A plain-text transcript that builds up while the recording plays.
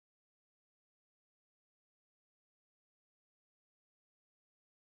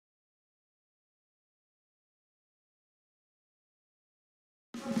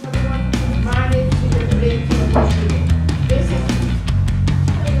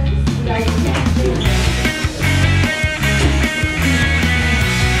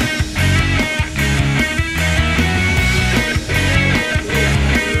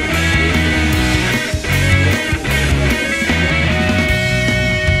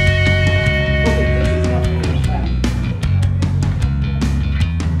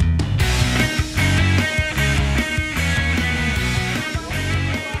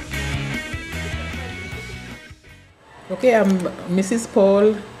Okay, I'm Mrs.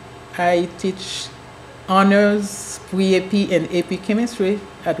 Paul. I teach honors, pre-AP and AP chemistry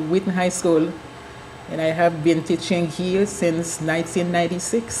at Wheaton High School, and I have been teaching here since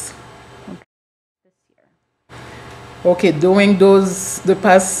 1996. Okay, during the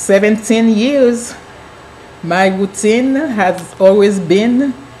past 17 years, my routine has always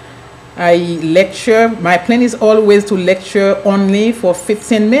been I lecture. My plan is always to lecture only for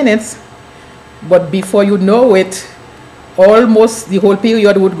 15 minutes, but before you know it, almost the whole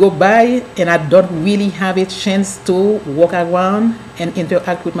period would go by and I don't really have a chance to walk around and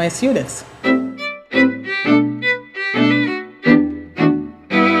interact with my students.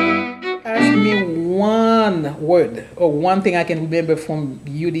 Ask me one word or one thing I can remember from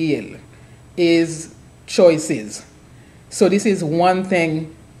UDL is choices. So this is one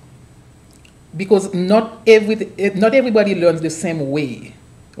thing, because not everybody learns the same way.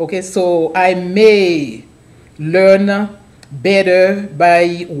 Okay, so I may learn better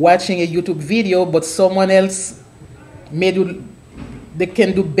by watching a YouTube video, but someone else they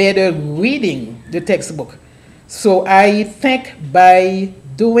can do better reading the textbook. So I think by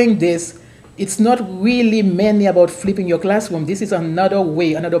doing this, it's not really mainly about flipping your classroom. This is another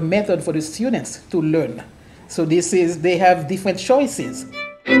way, another method for the students to learn. So they have different choices.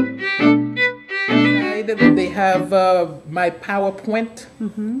 They have my PowerPoint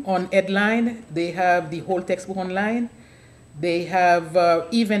on Headline. They have the whole textbook online. They have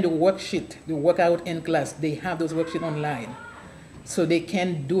even the worksheet, the workout in class. They have those worksheets online. So they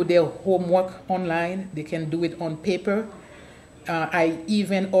can do their homework online. They can do it on paper. I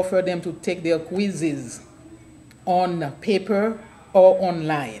even offer them to take their quizzes on paper or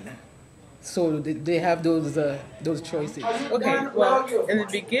online. So they have those choices. Okay, well, in the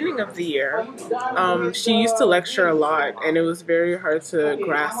beginning of the year, she used to lecture a lot, and it was very hard to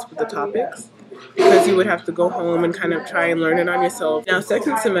grasp the topics because you would have to go home and kind of try and learn it on yourself. Now,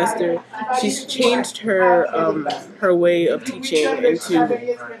 second semester, she's changed her her way of teaching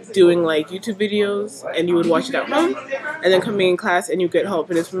into doing like YouTube videos, and you would watch it at home, and then coming in class and you get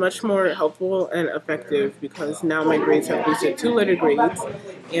help, and it's much more helpful and effective because now my grades have boosted 2-letter grades,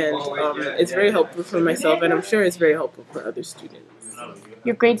 and it's very helpful for myself, and I'm sure it's very helpful for other students.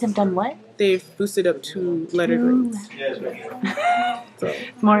 Your grades have done what? They've boosted up 2-letter grades. So.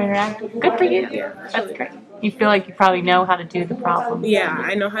 More interactive. Good for you. Yeah. That's great. You feel like you probably know how to do the problem. Yeah,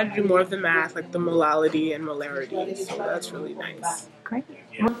 I know how to do more of the math, like the molality and molarity, so that's really nice. Great.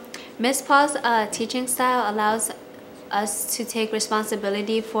 Ms. Paul's teaching style allows us to take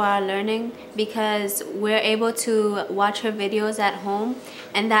responsibility for our learning because we're able to watch her videos at home,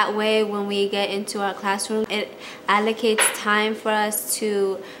 and that way when we get into our classroom, it allocates time for us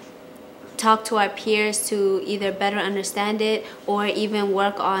to talk to our peers to either better understand it or even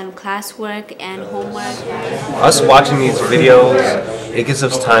work on classwork and homework. Us watching these videos, it gives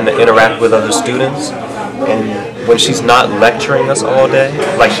us time to interact with other students, and when she's not lecturing us all day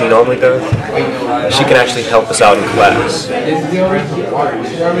like she normally does, she can actually help us out in class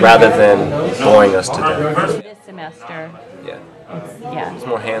rather than boring us to death. This semester, Yeah. It's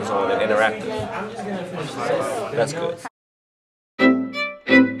more hands-on and interactive. So that's good.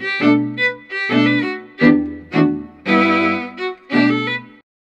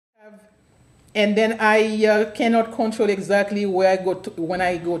 And then I cannot control exactly where I go when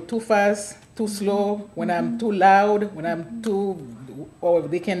I go too fast, too slow, when I'm too loud, when I'm too, or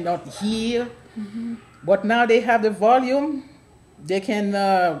they cannot hear. But now they have the volume. They can,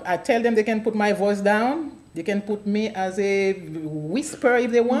 I tell them they can put my voice down. They can put me as a whisper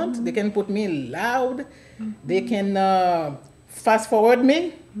if they want. They can put me loud. They can fast forward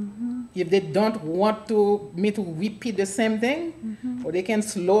me if they don't want me to repeat the same thing. Or they can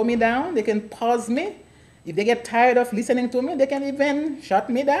slow me down. They can pause me. If they get tired of listening to me, they can even shut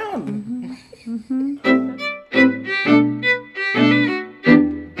me down.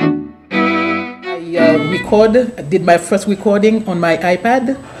 I did my first recording on my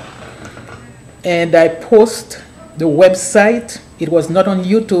iPad, and I post the website. It was not on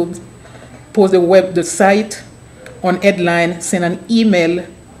YouTube. Post the site on Headline, send an email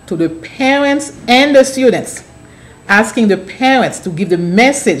to the parents and the students, asking the parents to give the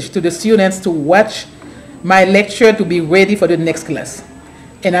message to the students to watch my lecture to be ready for the next class.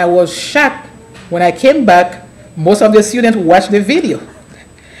 And I was shocked when I came back, most of the students watched the video.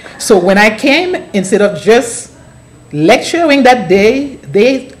 So when I came, instead of just lecturing that day,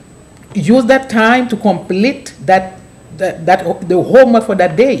 they used that time to complete the homework for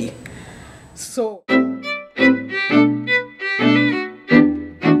that day. So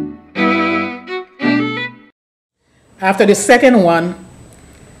after the second one,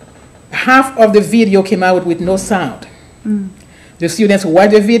 half of the video came out with no sound. The students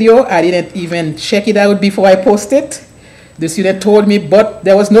watched the video. I didn't even check it out before I posted. The student told me, but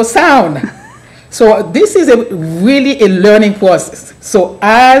there was no sound. So this is really a learning process. So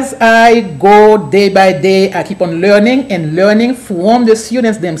as I go day by day, I keep on learning and learning from the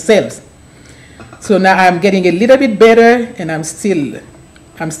students themselves. So now I'm getting a little bit better, and I'm still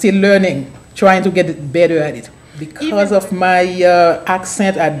learning, trying to get better at it. Because of my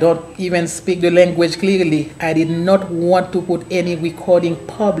accent, I don't even speak the language clearly. I did not want to put any recording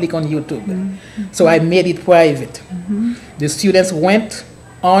public on YouTube. So I made it private. The students went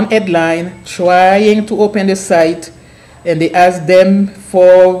on headline trying to open the site, and they asked them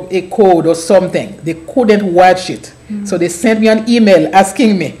for a code or something. They couldn't watch it. So they sent me an email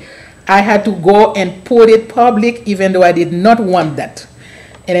asking me. I had to go and put it public even though I did not want that.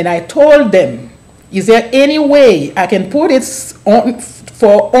 And then I told them, is there any way I can put it on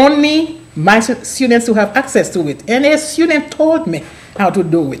for only my students to have access to it? And a student told me how to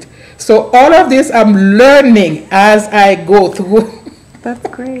do it. So all of this I'm learning as I go through. That's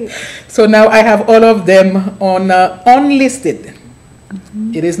great. So now I have all of them on unlisted.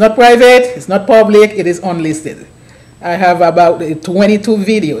 It is not private, it's not public, it is unlisted. I have about 22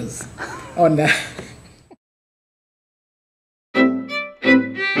 videos on that.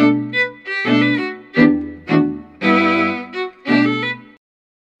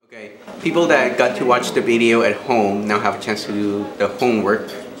 People that got to watch the video at home now have a chance to do the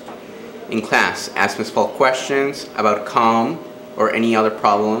homework in class. Ask Ms. Paul questions about COM or any other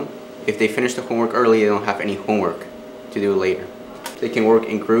problem. If they finish the homework early, they don't have any homework to do later. They can work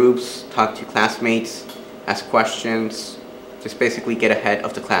in groups, talk to classmates, ask questions, just basically get ahead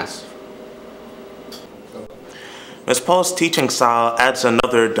of the class. Ms. Paul's teaching style adds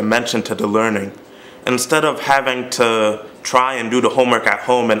another dimension to the learning. Instead of having to try and do the homework at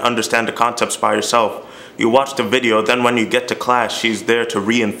home and understand the concepts by yourself, you watch the video, then when you get to class, she's there to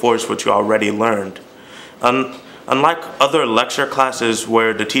reinforce what you already learned. Unlike other lecture classes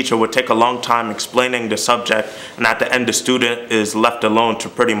where the teacher would take a long time explaining the subject and at the end the student is left alone to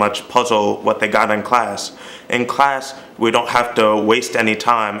pretty much puzzle what they got in class. In class, we don't have to waste any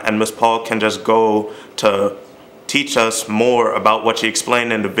time, and Ms. Paul can just go to teach us more about what she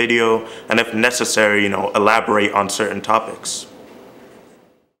explained in the video, and if necessary, elaborate on certain topics.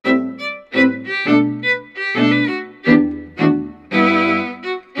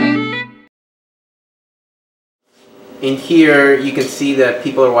 In here, you can see that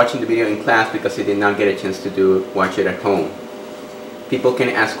people are watching the video in class because they did not get a chance to watch it at home. People can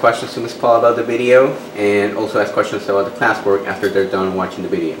ask questions to Ms. Paul about the video and also ask questions about the classwork after they're done watching the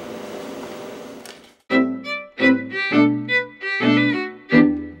video.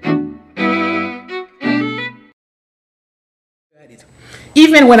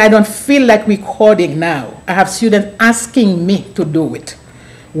 Even when I don't feel like recording now, I have students asking me to do it.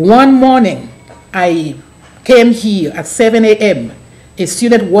 One morning, I came here at 7 a.m. A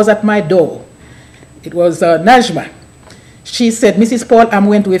student was at my door. It was Najma. She said, Mrs. Paul, I'm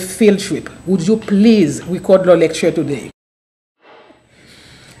going to a field trip. Would you please record your lecture today?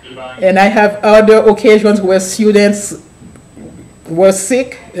 And I have other occasions where students were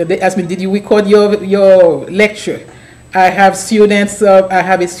sick. They asked me, did you record your lecture? I have students, I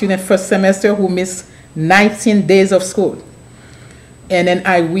have a student first semester who missed 19 days of school. And then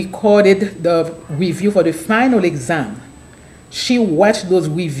I recorded the review for the final exam. She watched those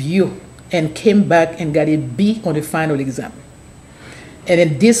reviews and came back and got a B on the final exam. And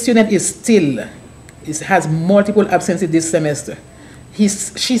then this student has multiple absences this semester. She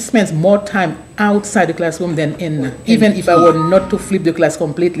spends more time outside the classroom than in. Even if I were not to flip the class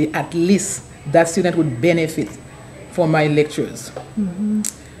completely, at least that student would benefit from my lectures.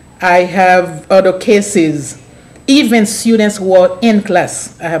 I have other cases, even students who are in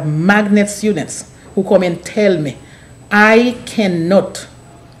class. I have magnet students who come and tell me, I cannot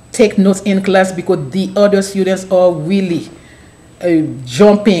take notes in class because the other students are really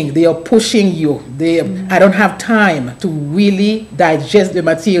jumping, they are pushing you. I don't have time to really digest the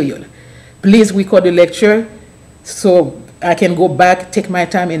material. Please record the lecture so I can go back, take my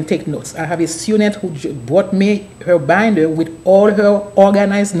time and take notes. I have a student who brought me her binder with all her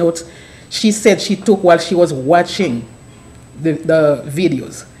organized notes. She said she took while she was watching the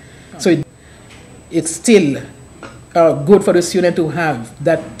videos. So it's still good for the student to have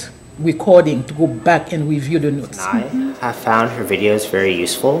that recording to go back and review the notes. I have found her videos very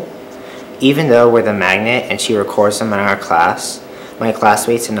useful. Even though we're the magnet and she records them in our class, my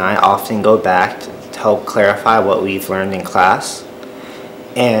classmates and I often go back to help clarify what we've learned in class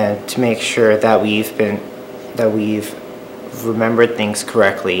and to make sure that we've remembered things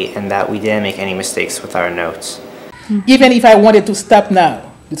correctly and that we didn't make any mistakes with our notes. Even if I wanted to stop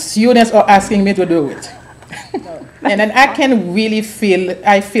now, the students are asking me to do it. And then I can really feel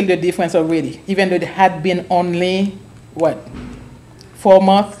the difference already, even though it had been only, what, 4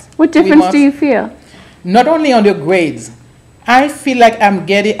 months? What difference do you feel? Not only on the grades, I feel like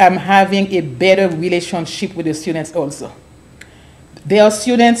I'm having a better relationship with the students also. There are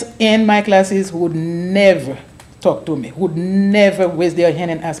students in my classes who would never talk to me, would never raise their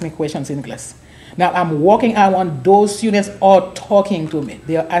hand and ask me questions in class. Now I'm walking around, those students are talking to me.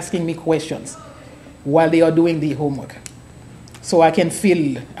 They are asking me questions while they are doing the homework. So I can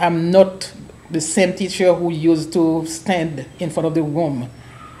feel I'm not the same teacher who used to stand in front of the room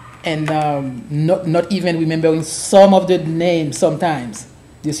and not even remembering some of the names sometimes.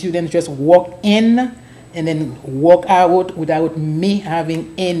 The students just walk in and then walk out without me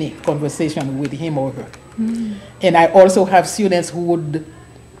having any conversation with him or her. Mm. And I also have students who would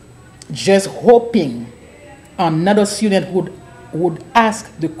just hoping another student would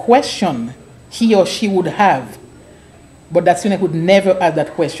ask the question he or she would have, but that student would never ask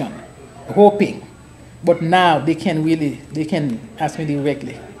that question, hoping. But now they can ask me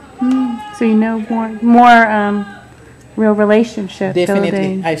directly. Mm. So you know more real relationship Definitely,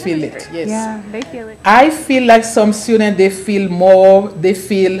 building. I feel it, yes. Yeah, they feel it. I feel like some students, they feel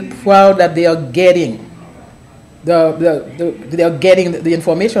proud that they are getting they are getting the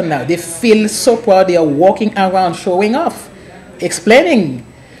information now. They feel so proud. They are walking around showing off, explaining,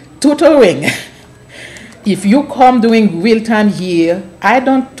 tutoring. If you come doing real time here, I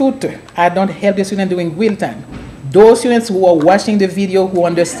don't tutor. I don't help the student doing real time. Those students who are watching the video, who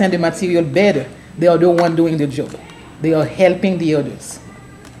understand the material better, they are the one doing the job. They are helping the others.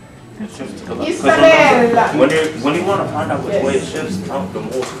 When you want to find out which way it shifts, count the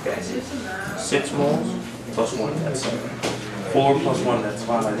moles you get. 6 moles plus 1, that's 7. 4 plus 1, that's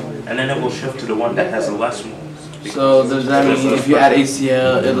 5. And then it will shift to the one that has less moles. So does that mean if you add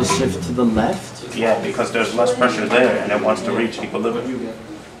ACL, it'll shift to the left? Yeah, because there's less pressure there and it wants to reach equilibrium.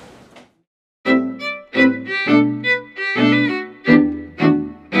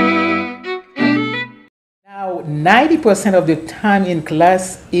 Now, 90% of the time in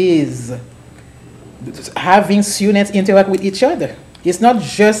class is having students interact with each other. It's not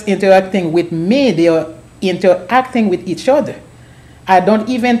just interacting with me, they are interacting with each other. I don't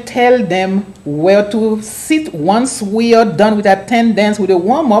even tell them where to sit. Once we are done with attendance, with the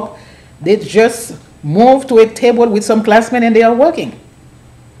warm-up, they just move to a table with some classmates and they are working.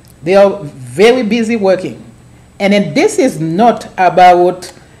 They are very busy working. And then this is not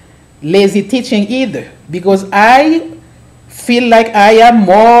about lazy teaching either, because I feel like I am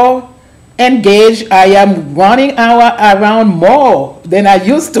more engaged. I am running around more than I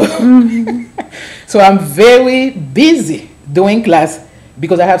used to. Mm-hmm. So I'm very busy doing class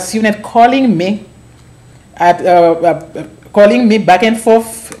because I have students calling me back and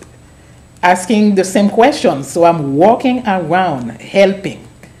forth, asking the same questions. So I'm walking around helping,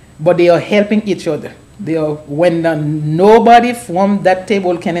 but they are helping each other. They are, when nobody from that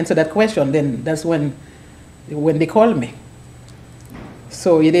table can answer that question, then that's when they call me.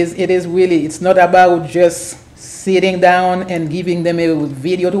 So it is really, it's not about just sitting down and giving them a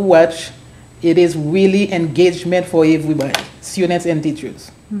video to watch. It is really engagement for everybody, students and teachers.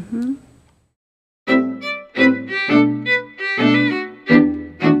 Mm-hmm.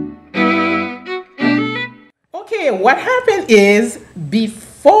 Okay, what happened is,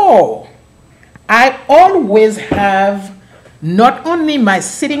 before, I always have not only my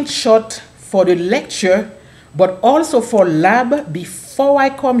sitting chart for the lecture, but also for lab. Before I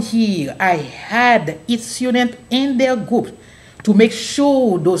come here, I had each student in their group to make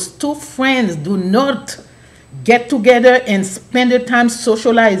sure those two friends do not get together and spend their time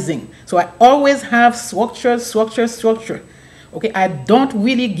socializing. So I always have structure. Okay, I don't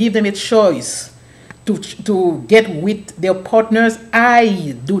really give them a choice to get with their partners.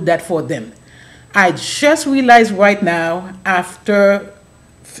 I do that for them. I just realized right now, after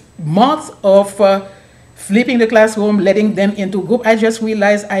months of flipping the classroom, letting them into group, I just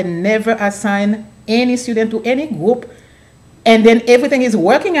realized I never assign any student to any group, and then everything is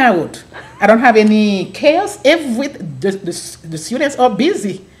working out. I don't have any chaos. The students are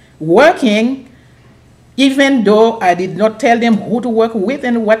busy working, even though I did not tell them who to work with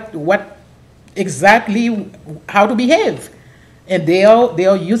and what exactly how to behave. And they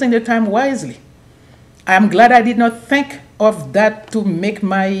are using their time wisely. I'm glad I did not think of that to make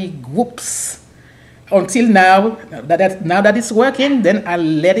my groups until now. Now that it's working, then I'll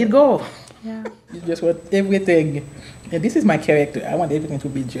let it go. Yeah. You just want everything. And this is my character. I want everything to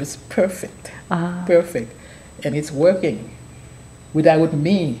be just perfect. Perfect. And it's working. Without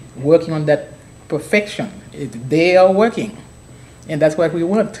me working on that perfection, they are working. And that's what we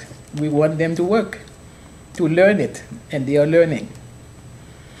want. We want them to work, to learn it, and they are learning.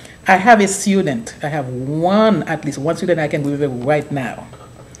 I have a student, I have at least one student I can remember right now,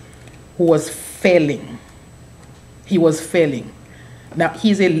 who was failing. He was failing. Now,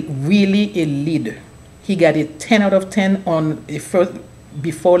 he's really a leader. He got a 10 out of 10 on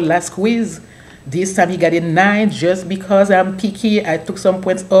before last quiz. This time he got a 9 just because I'm picky. I took some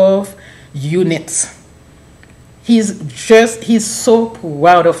points off units. He's so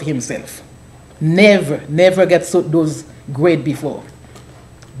proud of himself. Never got those grades before.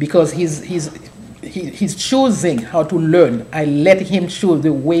 Because he's choosing how to learn. I let him choose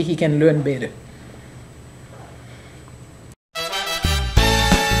the way he can learn better.